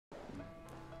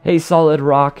Hey, Solid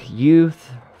Rock youth,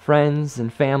 friends,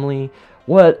 and family.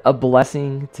 What a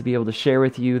blessing to be able to share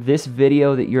with you. This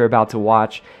video that you're about to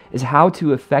watch is how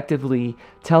to effectively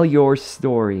tell your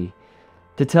story,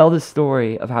 to tell the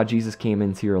story of how Jesus came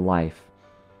into your life.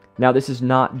 Now, this is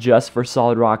not just for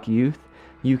Solid Rock youth.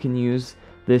 You can use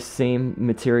this same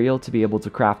material to be able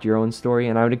to craft your own story,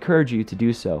 and I would encourage you to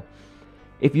do so.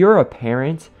 If you're a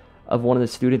parent of one of the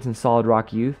students in Solid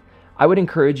Rock Youth, I would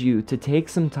encourage you to take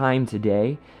some time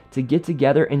today to get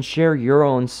together and share your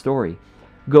own story.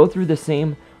 Go through the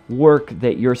same work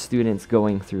that your student's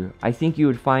going through. I think you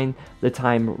would find the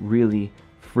time really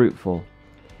fruitful.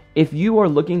 If you are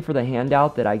looking for the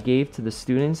handout that I gave to the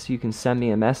students, you can send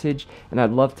me a message, and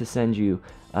I'd love to send you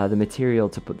the material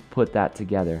to put that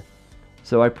together.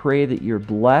 So I pray that you're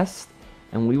blessed,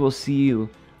 and we will see you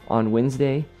on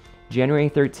Wednesday, January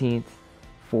 13th,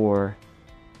 for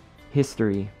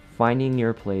History, Finding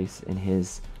Your Place in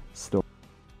His Story.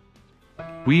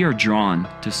 We are drawn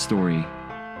to story.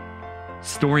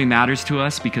 Story matters to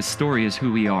us because story is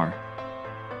who we are.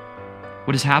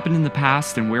 What has happened in the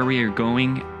past and where we are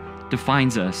going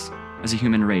defines us as a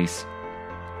human race.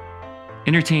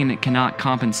 Entertainment cannot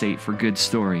compensate for good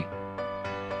story.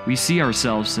 We see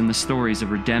ourselves in the stories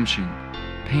of redemption,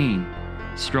 pain,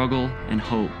 struggle, and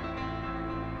hope.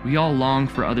 We all long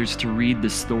for others to read the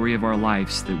story of our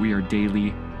lives that we are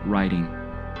daily writing.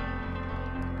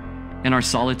 In our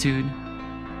solitude,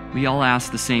 we all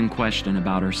ask the same question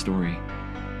about our story.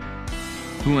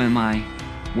 Who am I?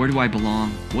 Where do I belong?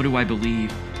 What do I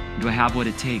believe? Do I have what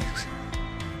it takes?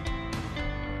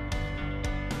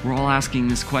 We're all asking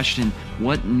this question,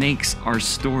 what makes our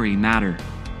story matter?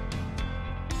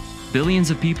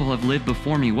 Billions of people have lived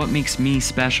before me. What makes me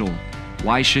special?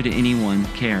 Why should anyone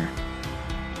care?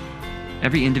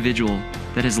 Every individual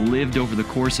that has lived over the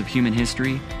course of human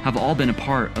history have all been a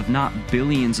part of not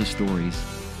billions of stories,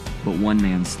 but one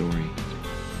man's story.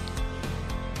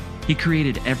 He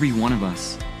created every one of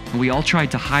us, and we all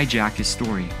tried to hijack his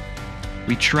story.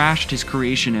 We trashed his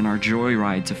creation in our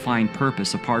joyride to find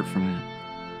purpose apart from it.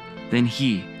 Then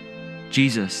he,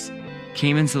 Jesus,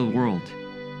 came into the world.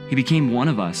 He became one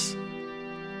of us,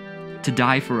 to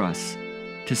die for us,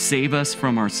 to save us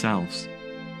from ourselves.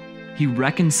 He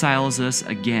reconciles us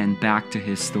again back to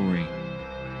his story.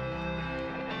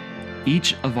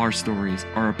 Each of our stories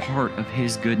are a part of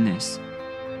his goodness.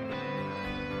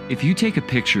 If you take a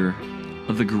picture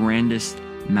of the grandest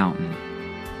mountain,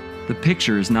 the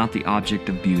picture is not the object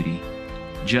of beauty,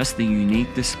 just the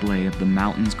unique display of the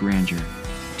mountain's grandeur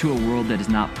to a world that is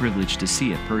not privileged to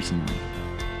see it personally.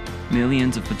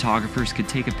 Millions of photographers could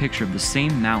take a picture of the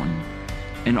same mountain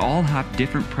and all have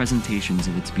different presentations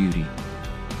of its beauty.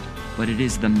 But it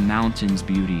is the mountain's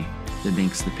beauty that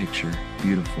makes the picture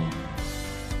beautiful.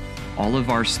 All of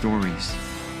our stories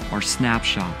are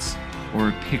snapshots or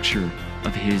a picture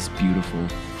of his beautiful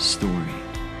story.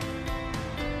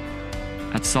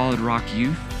 At Solid Rock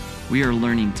Youth, we are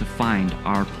learning to find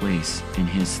our place in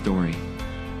his story.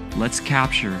 Let's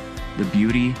capture the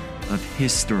beauty of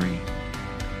his story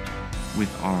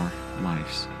with our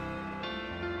lives.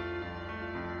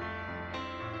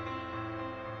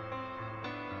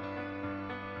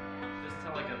 Just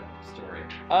tell like a story.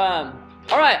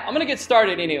 All right, I'm gonna get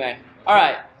started anyway. All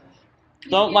right,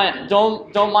 don't mind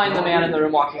the man in the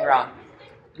room walking around.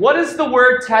 What does the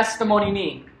word testimony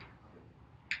mean?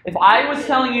 If I was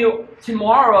telling you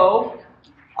tomorrow,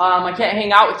 I can't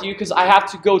hang out with you because I have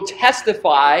to go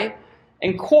testify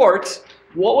in court,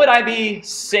 what would I be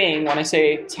saying when I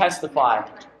say testify?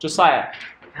 Josiah.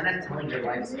 Kind of telling your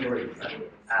life story.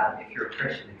 If you're a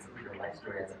Christian, it's your life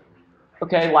story as a believer.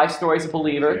 Okay, life story as a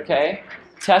believer. Okay,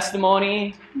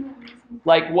 testimony.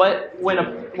 Like what? When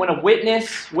a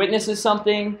witness witnesses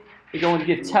something, they go and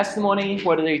give testimony.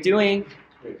 What are they doing?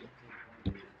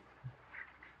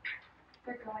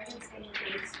 They're going and saying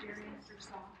they experienced or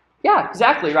saw. Yeah,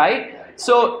 exactly, right?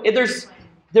 So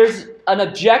there's an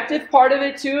objective part of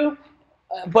it too,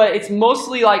 but it's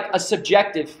mostly like a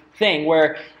subjective thing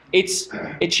where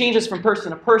it changes from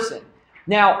person to person.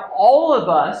 Now, all of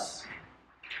us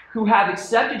who have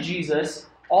accepted Jesus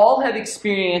all have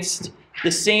experienced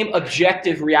the same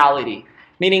objective reality,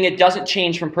 meaning it doesn't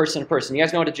change from person to person. You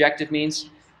guys know what objective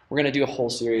means? We're going to do a whole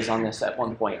series on this at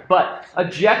one point. But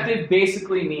objective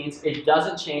basically means it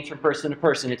doesn't change from person to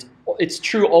person. It's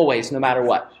true always, no matter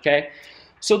what. Okay?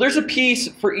 So there's a piece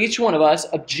for each one of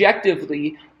us.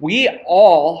 Objectively, we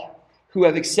all who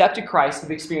have accepted Christ have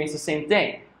experienced the same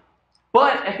thing.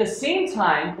 But at the same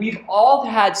time, we've all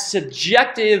had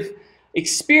subjective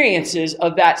experiences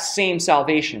of that same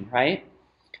salvation, right?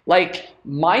 Like,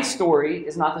 my story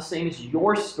is not the same as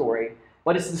your story,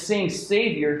 but it's the same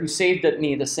Savior who saved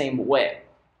me the same way.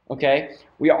 Okay?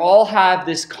 We all have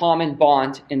this common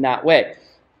bond in that way.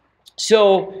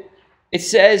 So it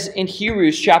says in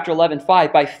Hebrews chapter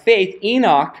 11:5, by faith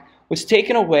Enoch was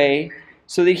taken away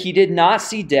so that he did not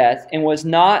see death and was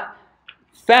not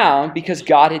found because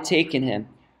God had taken him.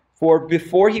 For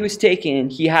before he was taken,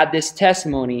 he had this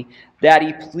testimony that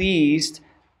he pleased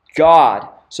God.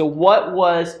 So what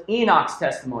was Enoch's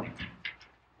testimony?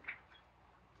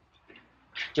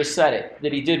 Just said it.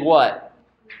 That he did what?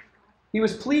 He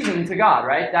was pleasing to God,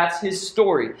 right? That's his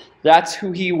story. That's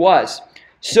who he was.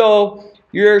 So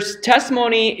your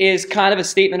testimony is kind of a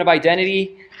statement of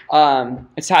identity.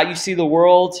 It's how you see the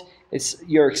world. It's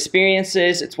your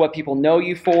experiences. It's what people know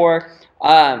you for.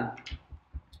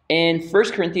 In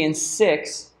 1 Corinthians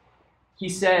 6, he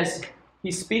says,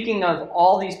 he's speaking of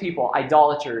all these people,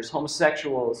 idolaters,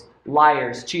 homosexuals,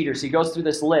 liars, cheaters. He goes through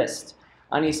this list,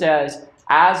 and he says,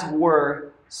 as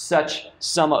were such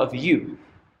some of you.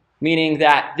 Meaning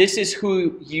that this is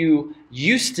who you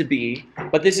used to be,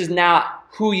 but this is not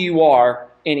who you are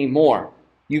anymore.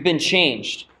 You've been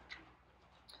changed.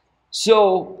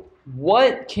 So,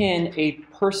 what can a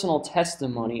personal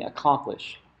testimony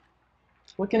accomplish?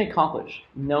 What can it accomplish?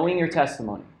 Knowing your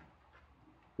testimony.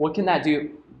 What can that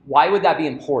do? Why would that be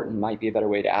important? Might be a better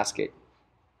way to ask it.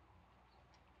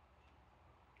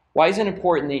 Why is it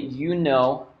important that you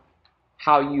know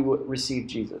how you received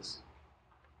Jesus?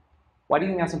 Why do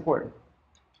you think that's important?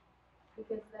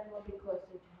 Because then we'll be closer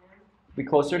to him. Be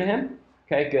closer to him?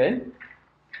 Okay, good.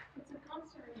 It's a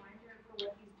constant reminder for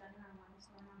what he's done in our lives, so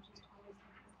we're not just always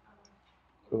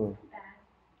thinking of bad.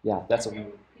 Yeah, that's and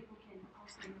then people can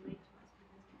also relate to us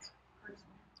because it's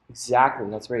personal. exactly.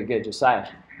 That's very good. Josiah.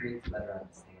 Creates better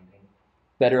understanding.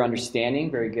 Better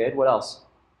understanding. Very good. What else?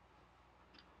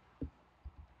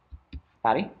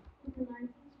 Patty? You can learn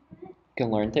things from it. You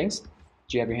can learn things. Do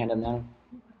you have your hand up now?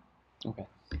 Okay.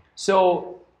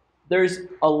 So there's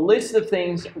a list of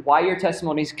things why your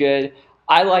testimony is good.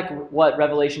 I like what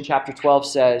Revelation chapter 12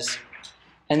 says.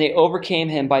 And they overcame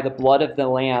him by the blood of the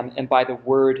Lamb and by the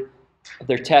word of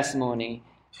their testimony.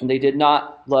 And they did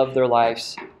not love their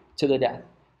lives to the death.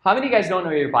 How many of you guys don't know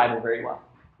your Bible very well?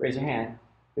 Raise your hand.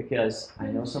 Because I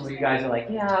know some of you guys are like,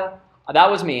 yeah, that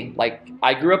was me. Like,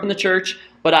 I grew up in the church,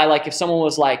 but if someone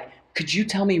was like, could you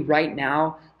tell me right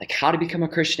now, how to become a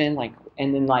Christian,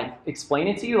 and then, explain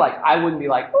it to you, I wouldn't be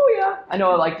like, oh, yeah, I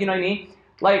know, you know what I mean?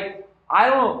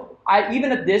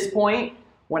 Even at this point,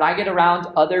 when I get around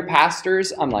other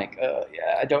pastors, I'm like,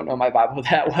 yeah, I don't know my Bible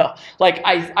that well.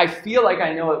 I feel like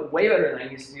I know it way better than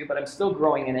I used to, but I'm still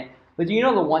growing in it. But do you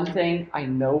know the one thing I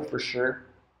know for sure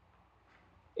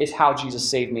is how Jesus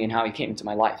saved me and how he came into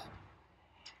my life.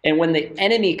 And when the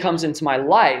enemy comes into my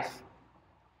life,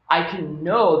 I can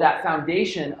know that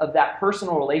foundation of that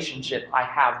personal relationship I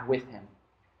have with him.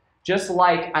 Just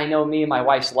like I know me and my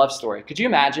wife's love story. Could you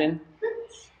imagine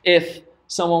if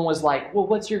someone was like, well,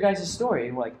 what's your guys' story?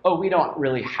 And we're like, oh, we don't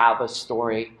really have a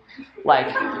story.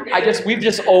 We've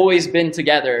just always been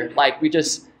together. We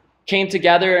just came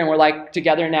together and we're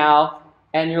together now.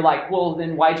 And you're like, well,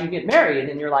 then why'd you get married?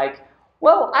 And you're like,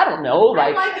 well, I don't know.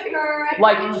 I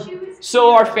like her.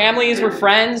 So our families were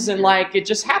friends and it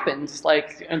just happened.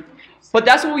 But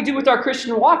that's what we do with our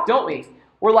Christian walk, don't we?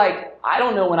 We're like, I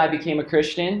don't know when I became a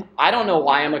Christian. I don't know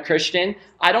why I'm a Christian.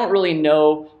 I don't really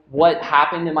know what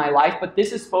happened in my life, but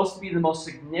this is supposed to be the most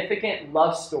significant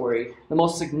love story, the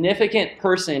most significant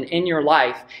person in your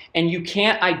life, and you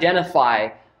can't identify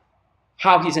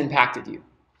how he's impacted you.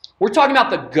 We're talking about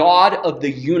the God of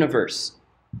the universe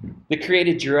that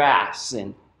created giraffes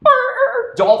and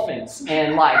dolphins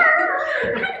and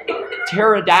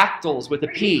pterodactyls with a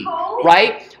P,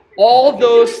 right? All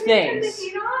those things.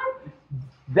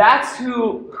 That's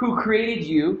who created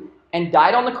you and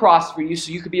died on the cross for you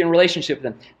so you could be in a relationship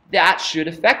with him. That should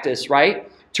affect us,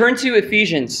 right? Turn to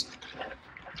Ephesians.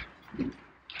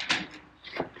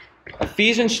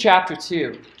 Ephesians chapter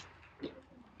 2.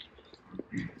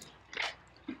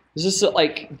 This is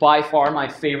by far my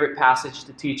favorite passage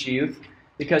to teach youth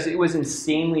because it was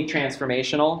insanely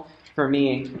transformational for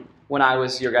me when I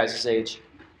was your guys' age.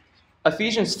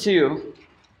 Ephesians 2.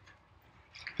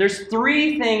 There's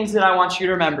 3 things that I want you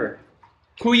to remember.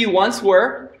 Who you once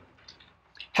were,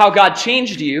 how God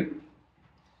changed you,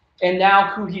 and now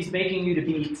who he's making you to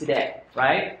be today,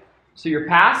 right? So your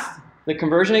past, the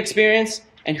conversion experience,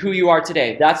 and who you are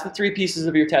today. That's the 3 pieces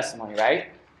of your testimony, right?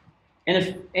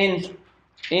 And in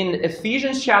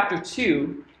Ephesians chapter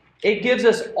 2, it gives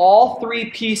us all 3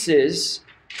 pieces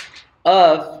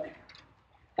of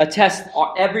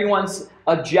everyone's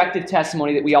objective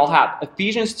testimony that we all have.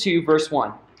 Ephesians 2, verse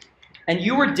 1. And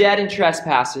you were dead in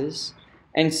trespasses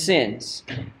and sins,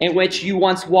 in which you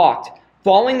once walked,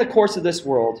 following the course of this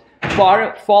world,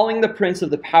 following the prince of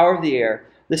the power of the air,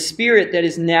 the spirit that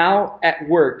is now at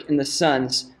work in the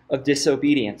sons of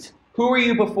disobedience. Who were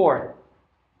you before?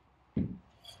 Who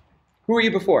were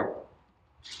you before?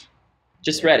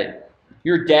 Just read it.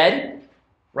 You're dead,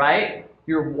 right?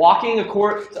 You're walking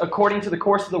according to the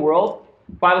course of the world.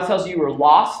 The Bible tells you were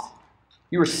lost.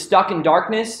 You were stuck in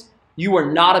darkness. You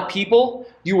were not a people.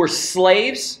 You were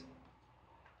slaves.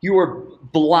 You were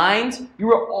blind. You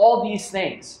were all these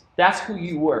things. That's who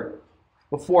you were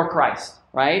before Christ,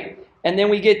 right? And then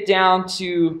we get down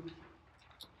to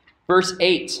verse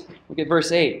 8. Look at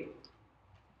verse 8.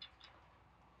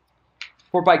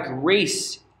 For by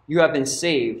grace you have been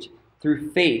saved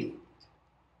through faith.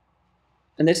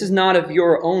 And this is not of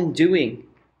your own doing.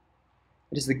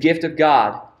 It is the gift of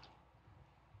God,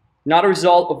 not a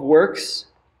result of works,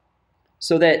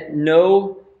 so that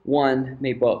no one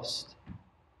may boast.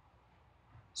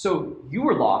 So you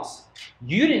were lost.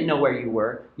 You didn't know where you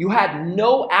were. You had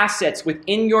no assets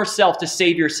within yourself to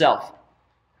save yourself.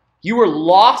 You were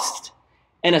lost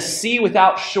in a sea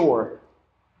without shore.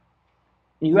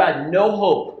 You had no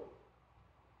hope.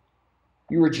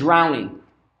 You were drowning.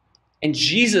 And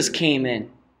Jesus came in.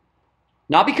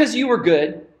 Not because you were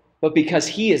good, but because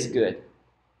he is good.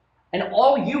 And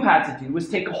all you had to do was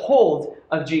take a hold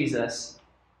of Jesus.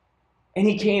 And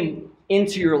he came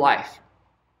into your life.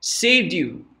 Saved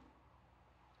you.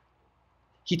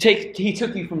 He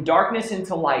took you from darkness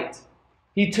into light.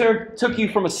 He took you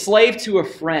from a slave to a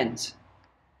friend.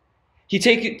 He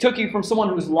took you from someone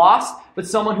who was lost, but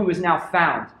someone who is now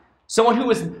found. Someone who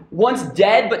was once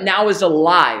dead, but now is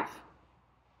alive.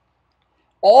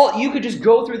 You could just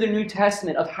go through the New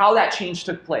Testament of how that change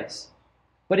took place.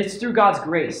 But it's through God's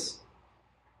grace.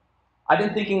 I've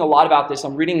been thinking a lot about this.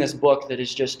 I'm reading this book that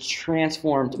has just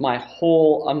transformed my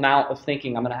whole amount of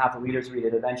thinking. I'm going to have the leaders read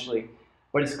it eventually.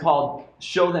 But it's called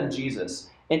Show Them Jesus.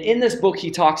 And in this book, he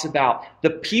talks about the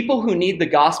people who need the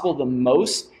gospel the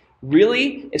most,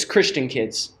 really, is Christian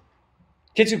kids.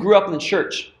 Kids who grew up in the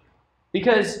church.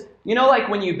 Because, you know, like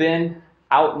when you've been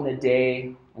out in the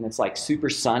day and it's like super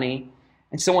sunny,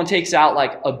 and someone takes out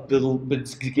like a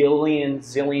zillion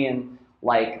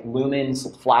like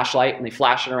lumens flashlight and they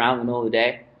flash it around in the middle of the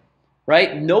day,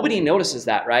 right? Nobody notices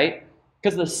that, right?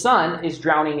 Because the sun is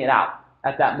drowning it out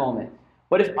at that moment.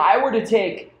 But if I were to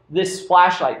take this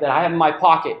flashlight that I have in my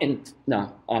pocket, and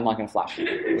no, I'm not going to flash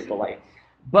it with the light,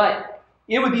 but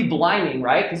it would be blinding,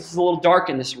 right? Because it's a little dark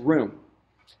in this room.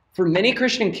 For many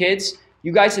Christian kids,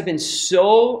 you guys have been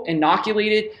so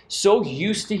inoculated, so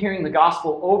used to hearing the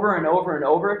gospel over and over and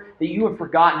over, that you have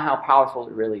forgotten how powerful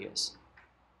it really is.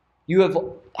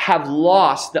 You have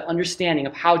lost the understanding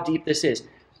of how deep this is.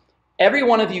 Every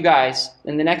one of you guys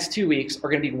in the next 2 weeks are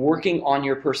going to be working on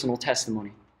your personal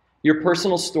testimony, your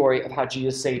personal story of how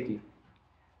Jesus saved you.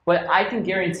 But I can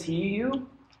guarantee you,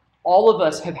 all of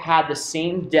us have had the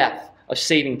same depth of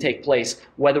saving take place,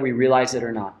 whether we realize it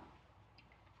or not.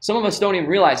 Some of us don't even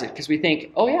realize it because we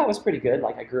think, oh yeah, it was pretty good.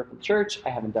 Like I grew up in church. I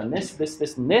haven't done this,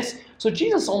 and this. So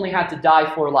Jesus only had to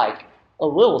die for like a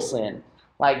little sin.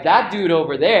 Like that dude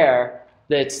over there,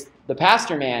 that's the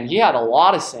pastor man, he had a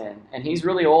lot of sin and he's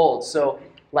really old. So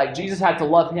like Jesus had to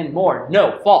love him more.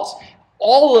 No, false.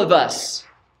 All of us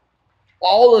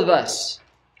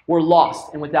were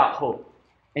lost and without hope.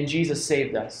 And Jesus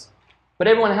saved us. But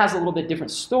everyone has a little bit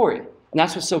different story. And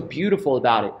that's what's so beautiful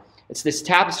about it. It's this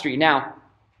tapestry. Now,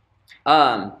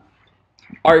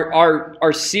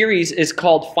 our series is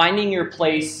called Finding Your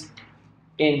Place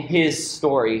in His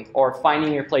Story, or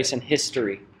Finding Your Place in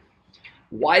History.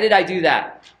 Why did I do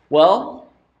that? Well,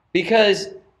 because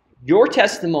your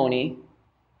testimony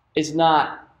is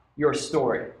not your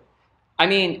story. I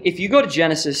mean, if you go to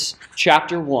Genesis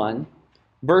chapter 1,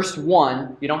 verse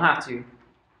 1, you don't have to.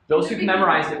 Those who can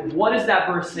memorize it, what does that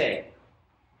verse say?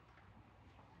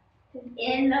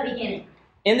 In the beginning.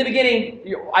 In the beginning,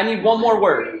 I need one more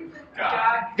word.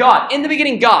 God. In the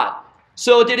beginning, God.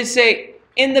 So did it say,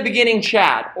 in the beginning,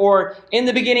 Chad, or in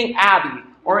the beginning, Abby,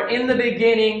 or in the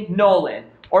beginning, Nolan,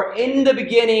 or in the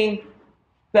beginning,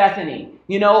 Bethany?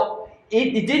 You know,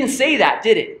 it didn't say that,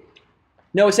 did it?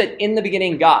 No, it said, in the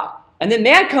beginning, God. And then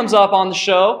man comes up on the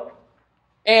show,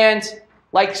 and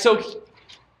like, so,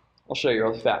 I'll show you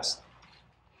really fast.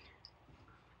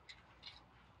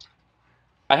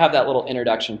 I have that little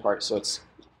introduction part, so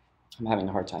I'm having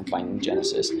a hard time finding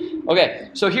Genesis. Okay,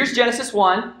 so here's Genesis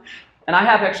 1, and I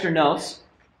have extra notes.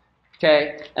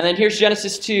 Okay, and then here's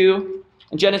Genesis 2,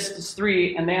 and Genesis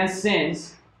 3, and man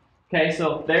sins. Okay,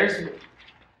 so there's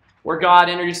where God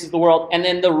introduces the world, and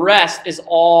then the rest is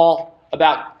all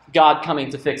about God coming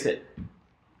to fix it.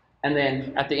 and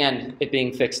then at the end, it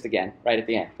being fixed again, right at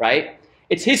the end, right?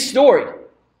 It's his story.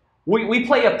 We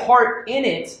play a part in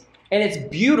it, and it's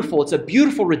beautiful. It's a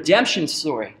beautiful redemption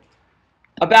story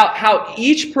about how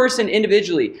each person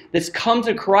individually that's come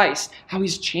to Christ, how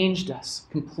he's changed us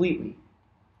completely.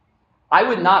 I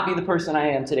would not be the person I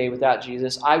am today without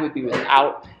Jesus. I would be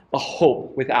without a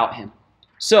hope without him.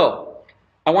 So,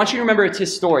 I want you to remember it's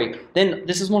his story. Then,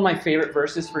 this is one of my favorite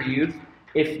verses for youth.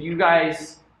 If you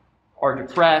guys are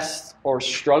depressed or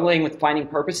struggling with finding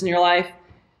purpose in your life,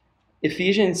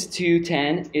 Ephesians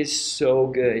 2:10 is so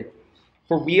good.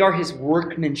 For we are his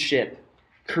workmanship,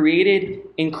 created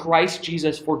in Christ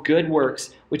Jesus for good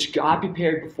works, which God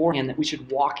prepared beforehand that we should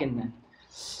walk in them.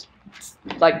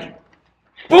 Like,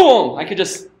 boom! I could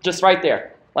just right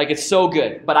there. Like, it's so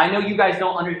good. But I know you guys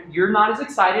you're not as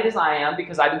excited as I am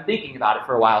because I've been thinking about it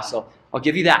for a while, so I'll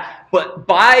give you that. But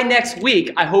by next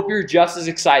week, I hope you're just as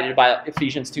excited about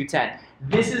Ephesians 2:10.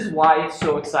 This is why it's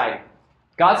so exciting.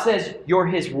 God says you're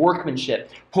his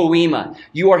workmanship, poema.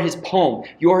 You are his poem.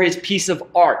 You are his piece of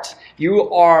art.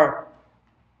 You are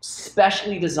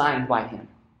specially designed by him.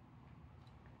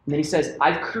 And then he says,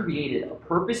 I've created a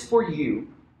purpose for you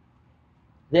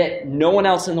that no one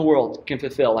else in the world can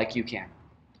fulfill like you can.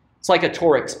 It's like a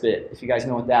Torx bit, if you guys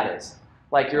know what that is.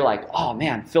 Like, you're like, oh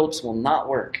man, Phillips will not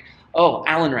work. Oh,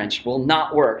 Allen wrench will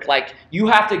not work. Like, you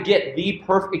have to get the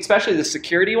perfect, especially the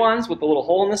security ones with the little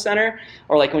hole in the center,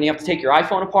 or like when you have to take your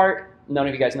iPhone apart. None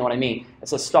of you guys know what I mean.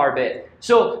 It's a star bit.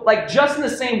 So, like, just in the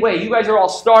same way, you guys are all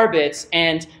star bits,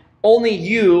 and only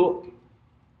you,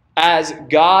 as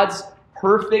God's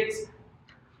perfect,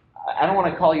 I don't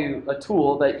want to call you a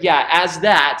tool, but yeah, as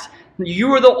that,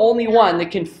 you are the only one that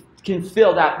can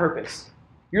fill that purpose.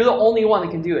 You're the only one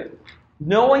that can do it.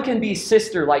 No one can be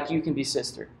sister like you can be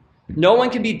sister. No one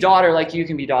can be daughter like you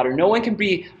can be daughter. No one can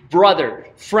be brother,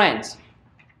 friend.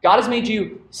 God has made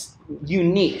you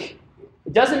unique.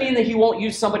 It doesn't mean that he won't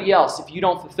use somebody else if you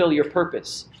don't fulfill your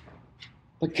purpose.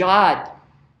 But God,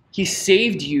 he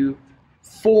saved you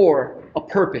for a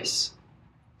purpose.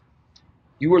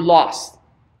 You were lost.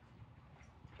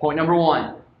 Point number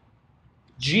 1.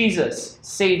 Jesus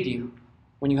saved you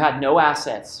when you had no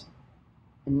assets.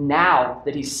 And now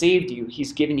that he saved you,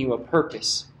 he's given you a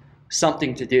purpose,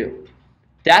 something to do.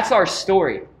 That's our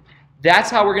story.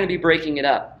 That's how we're going to be breaking it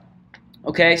up.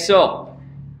 Okay, so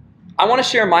I want to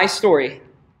share my story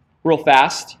real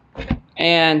fast.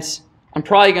 And I'm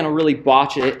probably going to really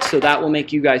botch it, so that will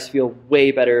make you guys feel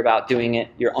way better about doing it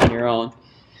on your own.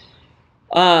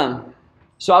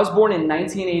 So I was born in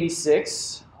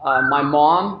 1986. My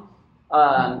mom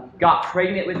got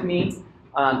pregnant with me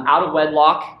out of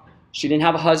wedlock. She didn't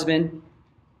have a husband.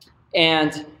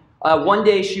 And one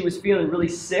day she was feeling really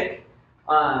sick.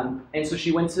 And so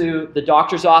she went to the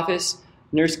doctor's office.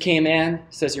 Nurse came in,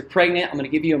 says, you're pregnant. I'm going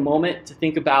to give you a moment to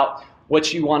think about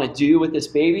what you want to do with this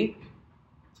baby.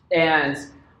 And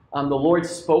the Lord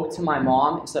spoke to my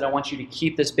mom and said, I want you to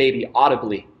keep this baby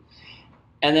audibly.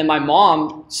 And then my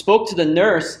mom spoke to the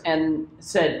nurse and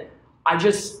said, I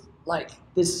just, like,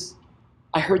 this,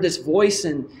 I heard this voice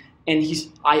and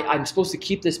I'm supposed to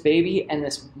keep this baby. And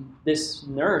this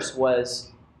nurse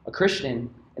was a Christian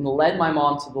and led my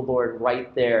mom to the Lord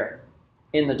right there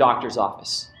in the doctor's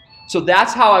office. So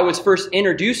that's how I was first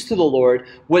introduced to the Lord,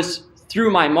 was through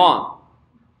my mom.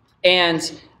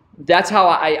 And that's how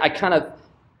I kind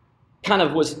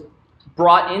of was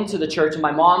brought into the church. And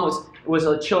my mom was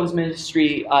a children's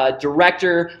ministry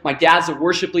director. My dad's a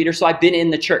worship leader, so I've been in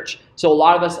the church. So a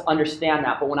lot of us understand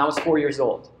that. But when I was 4 years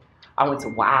old, I went to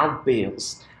Wild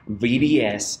Bill's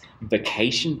VBS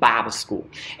Vacation Bible School.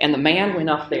 And the man went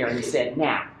up there and he said,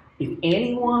 now, if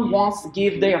anyone wants to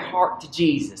give their heart to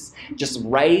Jesus, just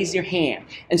raise your hand.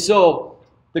 And so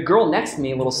the girl next to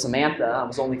me, little Samantha,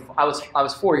 I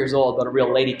was 4 years old, but a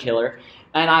real lady killer.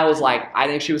 And I was like, I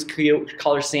think she was cute.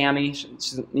 Call her Sammy.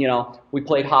 We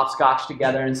played hopscotch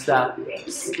together and stuff.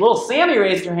 Little Sammy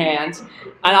raised her hand,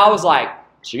 and I was like,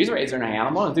 she's raising her hand.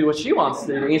 I'm going to do what she wants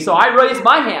to do. And so I raised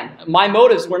my hand. My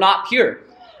motives were not pure.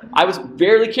 I was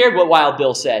barely cared what Wild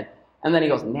Bill said. And then he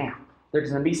goes, now, there's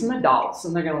going to be some adults,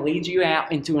 and they're going to lead you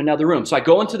out into another room. So I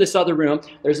go into this other room.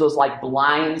 There's those like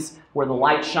blinds where the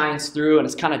light shines through, and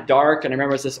it's kind of dark. And I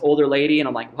remember it's this older lady, and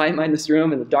I'm like, why am I in this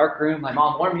room, in the dark room? My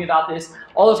mom warned me about this,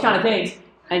 all those kind of things.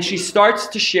 And she starts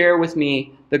to share with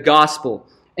me the gospel.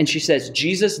 And she says,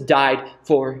 Jesus died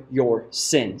for your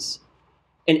sins.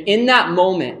 And in that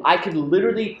moment, I could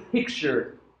literally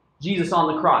picture Jesus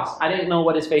on the cross. I didn't know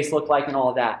what his face looked like and all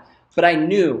of that. But I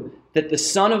knew that the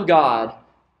Son of God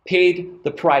paid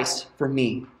the price for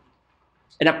me.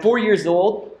 And at 4 years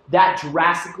old, that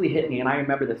drastically hit me, and I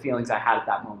remember the feelings I had at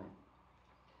that moment.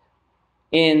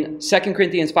 In 2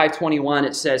 Corinthians 5:21,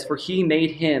 it says, "For he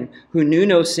made him who knew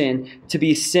no sin to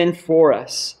be sin for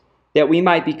us, that we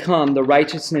might become the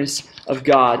righteousness of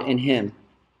God in him."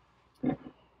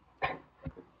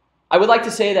 I would like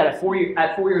to say that at 4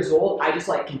 years old, I just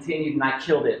continued and I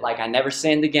killed it. I never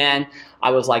sinned again.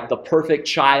 I was the perfect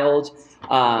child.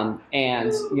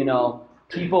 And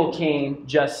people came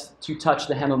just to touch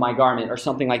the hem of my garment or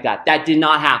something like that. That did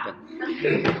not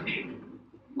happen.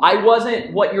 I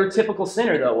wasn't what your typical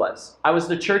sinner, though, was. I was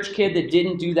the church kid that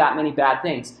didn't do that many bad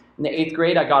things. In the 8th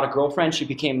grade, I got a girlfriend. She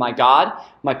became my God.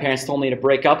 My parents told me to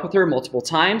break up with her multiple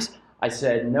times. I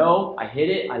said no. I hid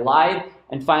it. I lied.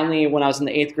 And finally, when I was in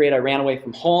the 8th grade, I ran away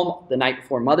from home the night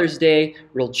before Mother's Day.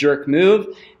 Real jerk move.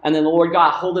 And then the Lord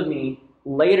got a hold of me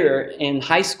later in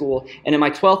high school. And in my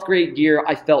 12th grade year,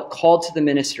 I felt called to the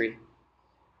ministry.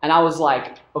 And I was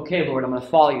like, okay, Lord, I'm going to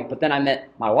follow you. But then I met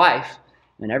my wife,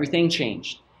 and everything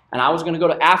changed. And I was going to go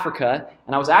to Africa,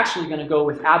 and I was actually going to go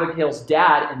with Abigail's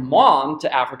dad and mom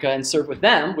to Africa and serve with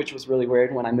them, which was really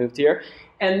weird when I moved here.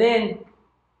 And then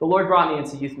the Lord brought me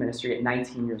into youth ministry at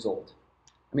 19 years old.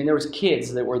 I mean, there was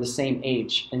kids that were the same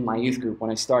age in my youth group when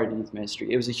I started youth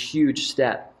ministry. It was a huge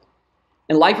step.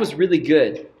 And life was really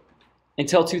good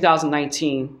until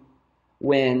 2019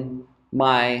 when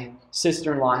my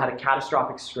sister-in-law had a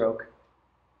catastrophic stroke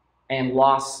and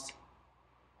lost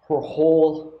her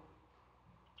whole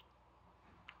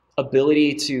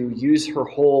ability to use her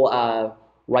whole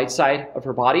right side of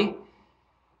her body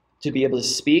to be able to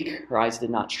speak. Her eyes did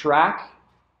not track.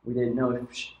 We didn't know if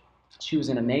she was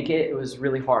going to make it. It was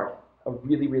really hard, a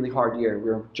really, really hard year. We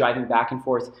were driving back and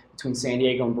forth between San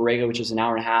Diego and Borrego, which is an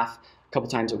hour and a half, a couple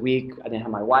times a week. I didn't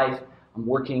have my wife. I'm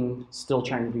working, still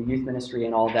trying to do youth ministry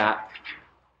and all that.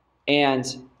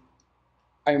 And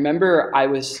I remember I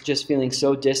was just feeling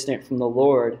so distant from the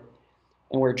Lord,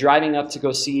 and we're driving up to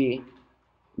go see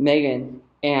Megan,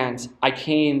 and I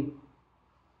came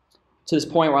to this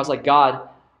point where I was like, God,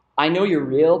 I know you're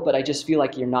real, but I just feel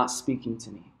like you're not speaking to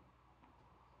me.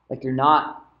 You're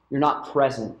not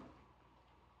present.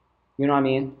 You know what I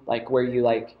mean? Where you're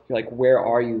like, where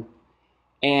are you?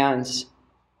 And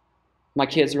my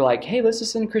kids were like, hey, let's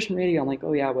listen to Christian radio. I'm like,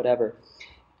 oh yeah, whatever.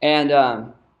 And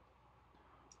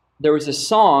there was a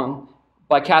song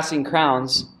by Casting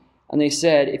Crowns, and they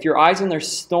said, if your eyes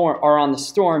are on the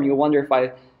storm, you'll wonder if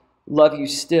I love you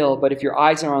still. But if your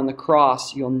eyes are on the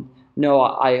cross, you'll know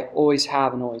I always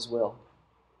have and always will.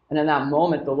 And in that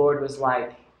moment, the Lord was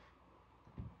like,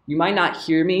 you might not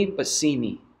hear me, but see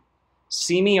me.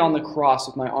 See me on the cross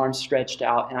with my arms stretched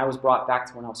out. And I was brought back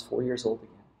to when I was 4 years old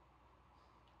again.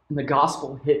 And the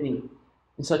gospel hit me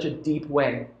in such a deep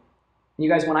way. And you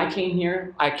guys, when I came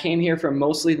here for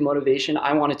mostly the motivation.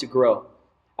 I wanted to grow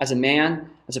as a man,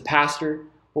 as a pastor.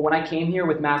 But when I came here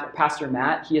with Pastor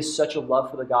Matt, he has such a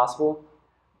love for the gospel.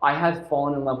 I have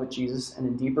fallen in love with Jesus in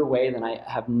a deeper way than I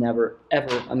have never,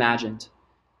 ever imagined.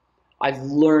 I've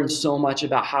learned so much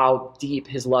about how deep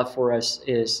his love for us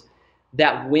is,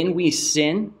 that when we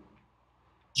sin,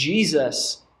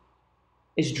 Jesus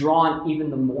is drawn even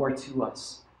the more to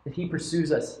us, that he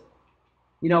pursues us.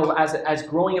 You know, as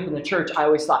growing up in the church, I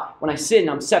always thought, when I sin,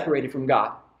 I'm separated from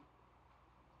God.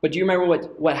 But do you remember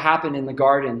what happened in the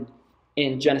garden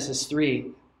in Genesis 3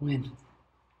 when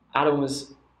Adam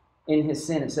was in his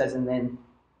sin? It says, and then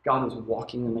God was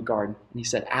walking in the garden, and he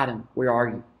said, Adam, where are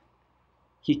you?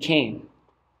 He came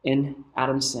in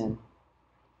Adam's sin,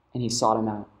 and he sought him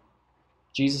out.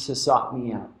 Jesus has sought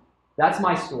me out. That's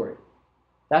my story.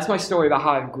 That's my story about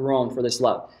how I've grown for this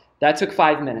love. That took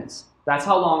 5 minutes. That's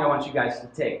how long I want you guys to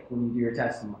take when you do your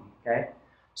testimony, okay?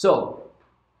 So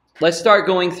let's start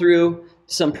going through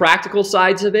some practical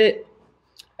sides of it,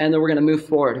 and then we're going to move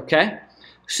forward, okay?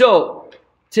 So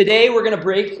today we're going to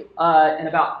break in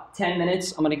about 10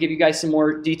 minutes. I'm going to give you guys some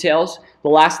more details.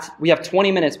 We have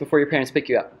 20 minutes before your parents pick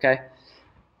you up, okay?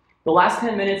 The last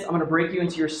 10 minutes, I'm going to break you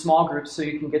into your small groups so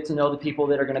you can get to know the people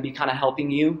that are going to be kind of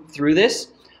helping you through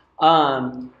this.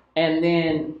 And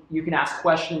then you can ask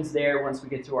questions there once we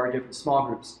get to our different small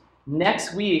groups.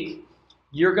 Next week,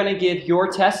 you're going to give your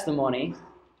testimony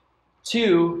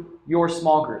to your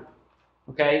small group,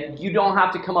 okay? You don't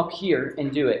have to come up here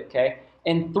and do it, okay?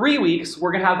 In 3 weeks,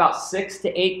 we're going to have about 6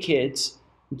 to 8 kids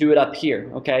do it up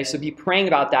here, okay? So be praying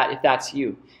about that if that's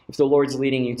you, if the Lord's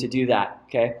leading you to do that,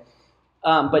 okay?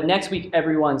 But next week,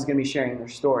 everyone's going to be sharing their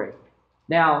story.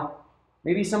 Now,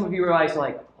 maybe some of you realize,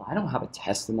 well, I don't have a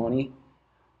testimony.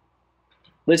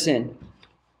 Listen,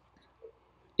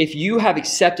 if you have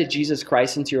accepted Jesus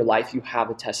Christ into your life, you have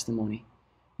a testimony.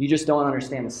 You just don't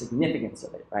understand the significance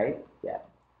of it, right?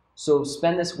 So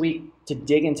spend this week to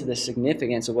dig into the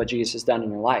significance of what Jesus has done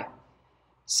in your life.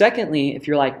 Secondly, if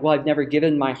you're like, well, I've never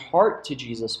given my heart to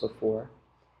Jesus before,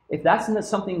 if that's not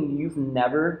something you've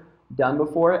never done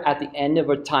before, at the end of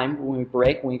a time when we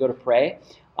break, when we go to pray,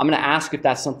 I'm going to ask if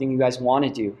that's something you guys want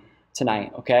to do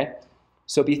tonight, okay?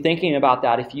 So be thinking about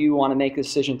that if you want to make a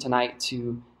decision tonight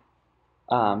to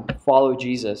follow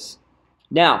Jesus.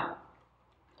 Now,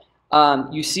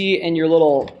 you see in your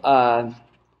little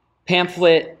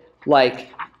pamphlet, like,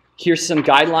 here's some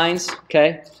guidelines,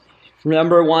 okay?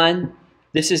 Number one,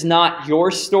 this is not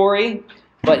your story,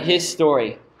 but his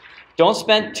story. Don't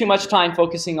spend too much time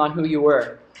focusing on who you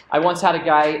were. I once had a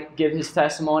guy give his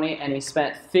testimony, and he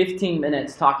spent 15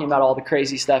 minutes talking about all the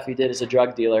crazy stuff he did as a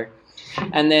drug dealer,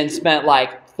 and then spent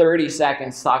like 30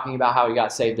 seconds talking about how he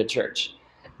got saved at church.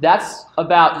 That's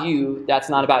about you. That's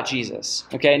not about Jesus.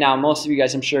 Okay, now most of you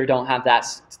guys, I'm sure, don't have that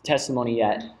testimony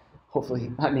yet.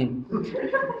 Hopefully, I mean,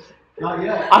 Not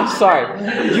yet. I'm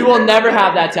sorry. You will never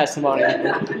have that testimony.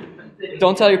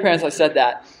 Don't tell your parents I said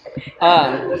that.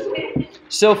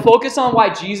 So focus on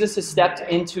why Jesus has stepped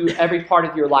into every part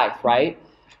of your life, right?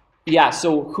 Yeah,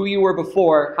 so who you were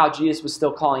before, how Jesus was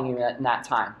still calling you in that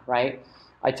time, right?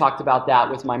 I talked about that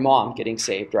with my mom getting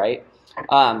saved, right?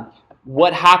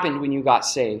 What happened when you got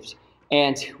saved,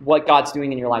 and what God's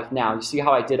doing in your life now. You see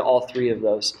how I did all three of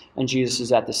those, and Jesus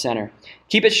is at the center.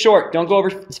 Keep it short. Don't go over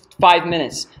 5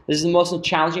 minutes. This is the most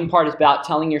challenging part about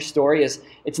telling your story. Is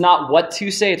it's not what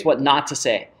to say, it's what not to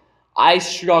say. I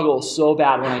struggle so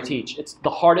bad when I teach. It's the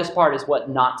hardest part is what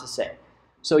not to say.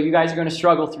 So you guys are going to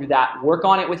struggle through that. Work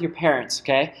on it with your parents,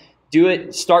 okay? Do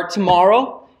it. Start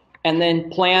tomorrow, and then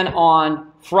plan on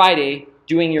Friday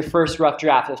doing your first rough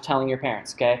draft of telling your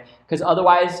parents, okay? Because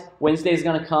otherwise, Wednesday is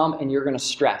going to come and you're going to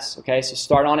stress, okay? So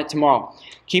start on it tomorrow.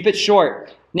 Keep it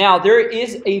short. Now, there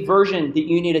is a version that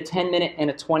you need a 10-minute and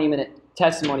a 20-minute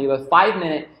testimony, but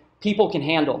 5-minute people can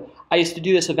handle. I used to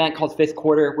do this event called Fifth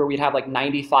Quarter where we'd have like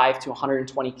 95 to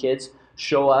 120 kids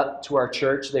show up to our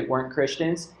church that weren't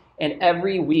Christians, and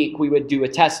every week we would do a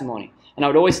testimony. And I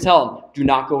would always tell them, do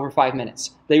not go over 5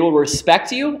 minutes. They will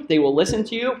respect you, they will listen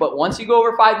to you, but once you go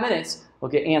over 5 minutes, they'll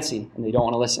get antsy and they don't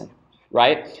want to listen,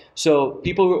 right? So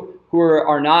people who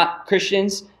are not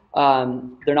Christians, they're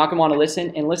not going to want to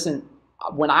listen. And listen,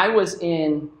 when I was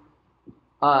in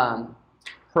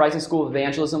Horizon School of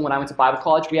Evangelism, when I went to Bible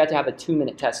college, we had to have a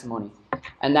 2-minute testimony.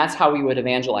 And that's how we would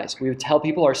evangelize. We would tell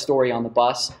people our story on the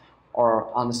bus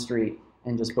or on the street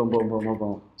and just boom, boom, boom, boom,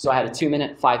 boom. So I had a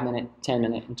 2-minute, 5-minute,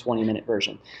 10-minute, and 20-minute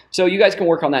version. So you guys can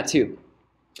work on that too.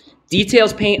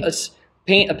 Details paint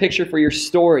a picture for your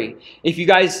story. If you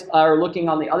guys are looking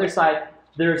on the other side,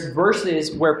 there's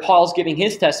verses where Paul's giving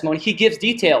his testimony. He gives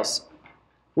details,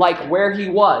 like where he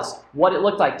was, what it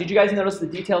looked like. Did you guys notice the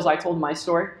details I told in my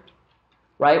story?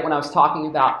 Right? When I was talking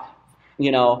about,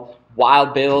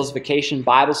 Wild Bill's Vacation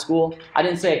Bible School, I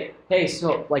didn't say, hey,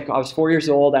 so like I was 4 years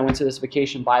old, I went to this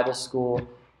vacation Bible school,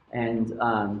 and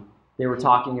they were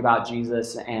talking about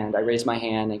Jesus, and I raised my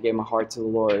hand and gave my heart to the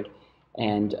Lord.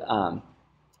 And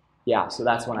so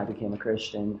that's when I became a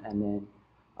Christian. And then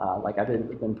I've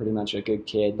been pretty much a good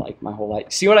kid like my whole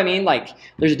life. See what I mean? Like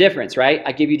there's a difference, right?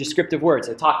 I give you descriptive words.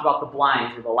 I talked about the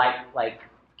blind where the light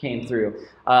came through.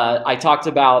 I talked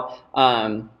about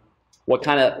what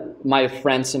kind of my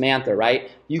friend Samantha,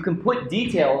 right? You can put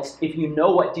details if you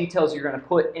know what details you're going to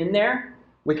put in there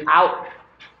without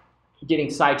getting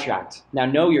sidetracked. Now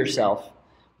know yourself,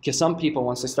 because some people,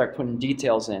 once they start putting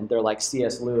details in, they're like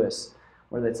C.S. Lewis,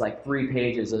 where it's like 3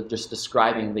 pages of just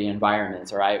describing the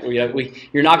environment, all right?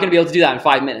 You're not going to be able to do that in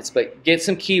 5 minutes, but get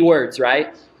some key words,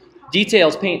 right?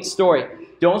 Details paint story.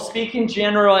 Don't speak in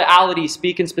generalities,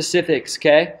 speak in specifics,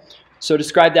 okay? So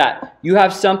describe that. You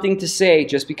have something to say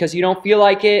just because you don't feel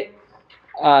like it.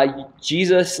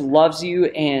 Jesus loves you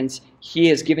and he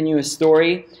has given you a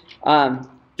story.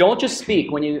 Don't just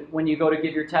speak when you go to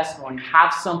give your testimony.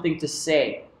 Have something to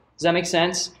say. Does that make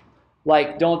sense?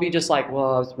 Like, don't be just like,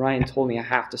 well, Ryan told me I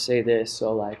have to say this,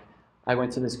 so like I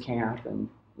went to this camp and,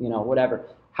 whatever.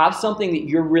 Have something that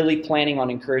you're really planning on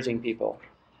encouraging people.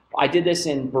 I did this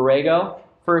in Borrego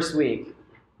first week.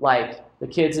 Like, the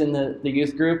kids in the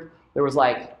youth group, there was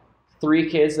like 3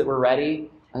 kids that were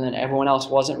ready, and then everyone else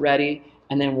wasn't ready.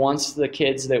 And then once the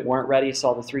kids that weren't ready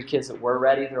saw the 3 kids that were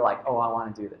ready, they're like, oh, I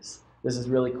want to do this. This is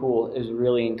really cool. It was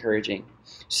really encouraging.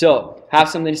 So have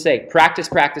something to say. Practice,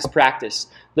 practice, practice.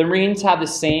 The Marines have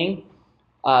this saying,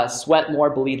 sweat more,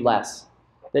 bleed less.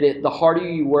 That the harder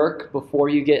you work before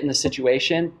you get in the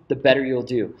situation, the better you'll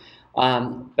do.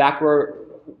 Back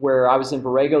where I was in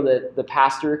Borrego, the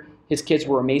pastor, his kids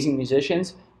were amazing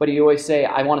musicians, but he always say,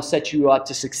 I want to set you up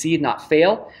to succeed, not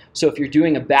fail. So if you're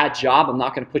doing a bad job, I'm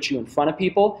not going to put you in front of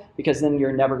people, because then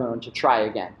you're never going to try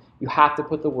again. You have to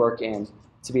put the work in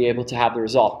to be able to have the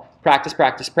result. Practice,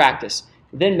 practice, practice.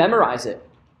 Then memorize it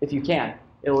if you can.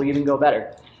 It will even go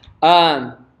better.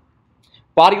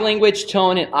 Body language,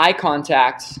 tone, and eye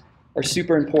contact are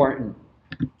super important.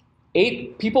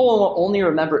 People will only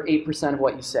remember 8% of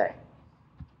what you say.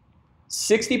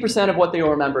 60% of what they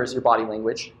will remember is your body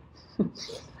language.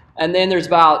 And then there's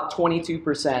about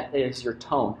 22% is your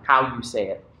tone, how you say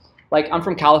it. Like, I'm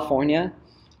from California,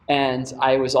 and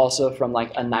I was also from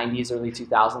like a 90s, early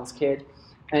 2000s kid.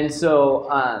 And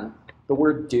so the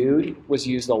word dude was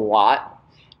used a lot.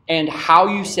 And how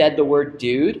you said the word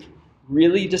dude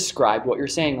really described what you're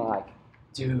saying, like,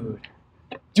 dude,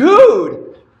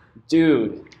 dude,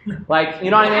 dude. Like,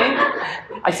 you know what I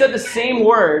mean? I said the same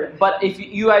word, but if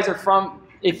you guys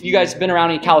have been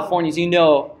around in California, you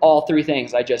know all three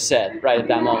things I just said right at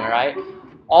that moment, right?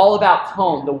 All about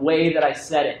tone, the way that I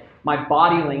said it. My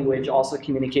body language also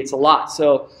communicates a lot.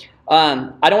 So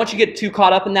I don't want you to get too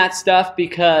caught up in that stuff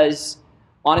because,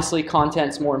 honestly,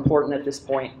 content's more important at this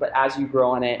point. But as you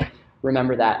grow in it,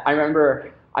 remember that. I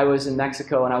remember I was in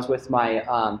Mexico and I was with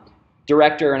my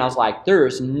director, and I was like,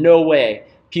 there's no way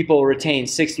people retain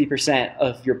 60%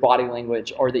 of your body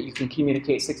language, or that you can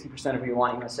communicate 60% of what you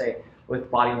want to say with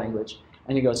body language.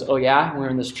 And he goes, oh yeah? We're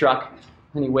in this truck.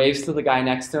 And he waves to the guy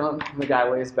next to him, and the guy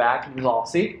waves back, and he's all,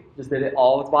 see? Just did it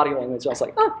all with body language. I was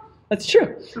like, oh, that's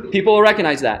true. People will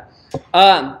recognize that.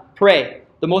 Pray.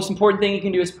 The most important thing you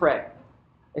can do is pray.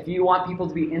 If you want people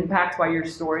to be impacted by your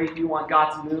story, if you want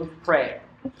God to move, pray.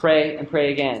 Pray and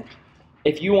pray again.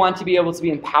 If you want to be able to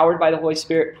be empowered by the Holy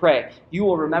Spirit, pray. You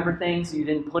will remember things you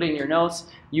didn't put in your notes.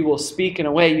 You will speak in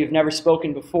a way you've never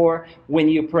spoken before when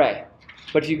you pray.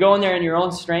 But if you go in there in your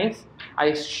own strength, I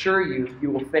assure you, you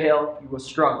will fail, you will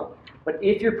struggle. But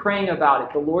if you're praying about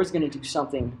it, the Lord's going to do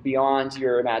something beyond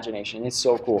your imagination. It's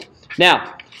so cool.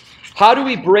 Now, how do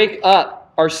we break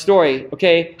up our story?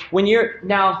 Okay,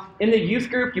 now in the youth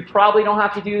group, you probably don't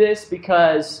have to do this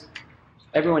because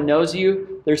everyone knows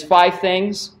you. There's 5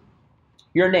 things.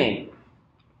 Your name.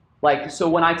 So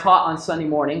when I taught on Sunday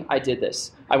morning, I did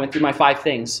this. I went through my 5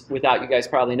 things without you guys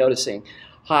probably noticing.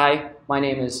 Hi, my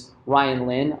name is Ryan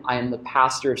Lynn. I am the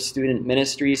pastor of student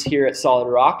ministries here at Solid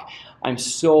Rock. I'm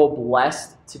so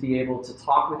blessed to be able to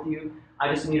talk with you.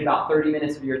 I just need about 30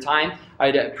 minutes of your time.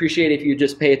 I'd appreciate it if you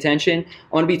just pay attention.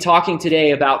 I want to be talking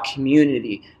today about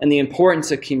community and the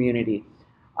importance of community.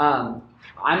 I'm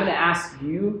going to ask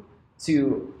you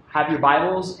to have your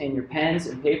Bibles and your pens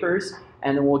and papers,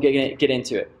 and then we'll get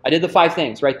into it. I did the 5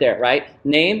 things right there, right?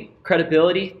 Name,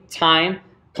 credibility, time,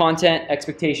 content,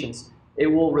 expectations. It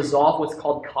will resolve what's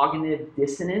called cognitive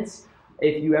dissonance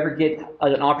if you ever get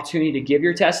an opportunity to give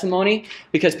your testimony,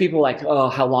 because people are like, oh,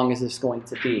 how long is this going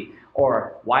to be?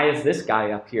 Or why is this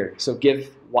guy up here? So give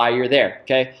why you're there,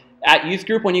 okay? At youth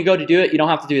group, when you go to do it, you don't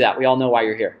have to do that. We all know why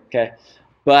you're here, okay?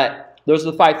 But those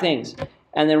are the 5 things.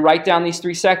 And then write down these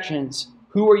 3 sections.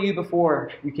 Who were you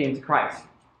before you came to Christ?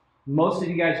 Most of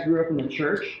you guys grew up in the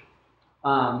church,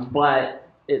 but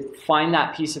find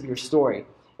that piece of your story.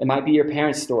 It might be your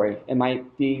parents' story. It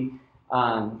might be,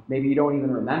 maybe you don't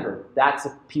even remember. That's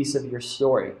a piece of your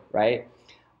story, right?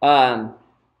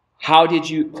 How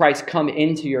did Christ come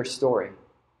into your story?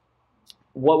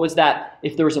 What was that?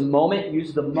 If there was a moment,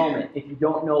 use the moment. If you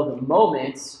don't know the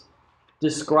moments,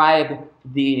 describe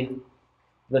the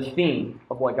theme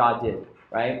of what God did,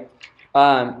 right?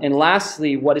 And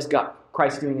lastly, what is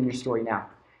Christ doing in your story now?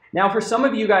 Now, for some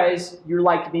of you guys, you're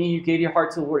like me. You gave your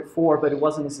heart to the Lord at 4, but it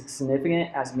wasn't as significant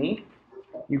as me.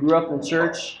 You grew up in the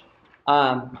church,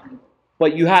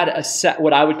 but you had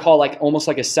what I would call almost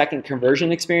like a second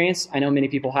conversion experience. I know many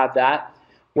people have that,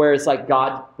 where it's like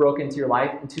God broke into your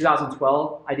life. In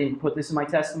 2012, I didn't put this in my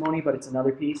testimony, but it's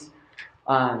another piece.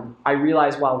 I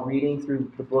realized while reading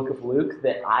through the book of Luke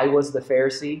that I was the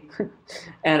Pharisee,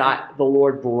 and the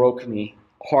Lord broke me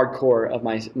hardcore of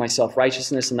my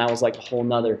self-righteousness, and that was like a whole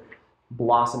nother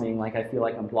blossoming. I feel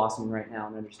like I'm blossoming right now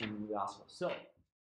and understanding the gospel. So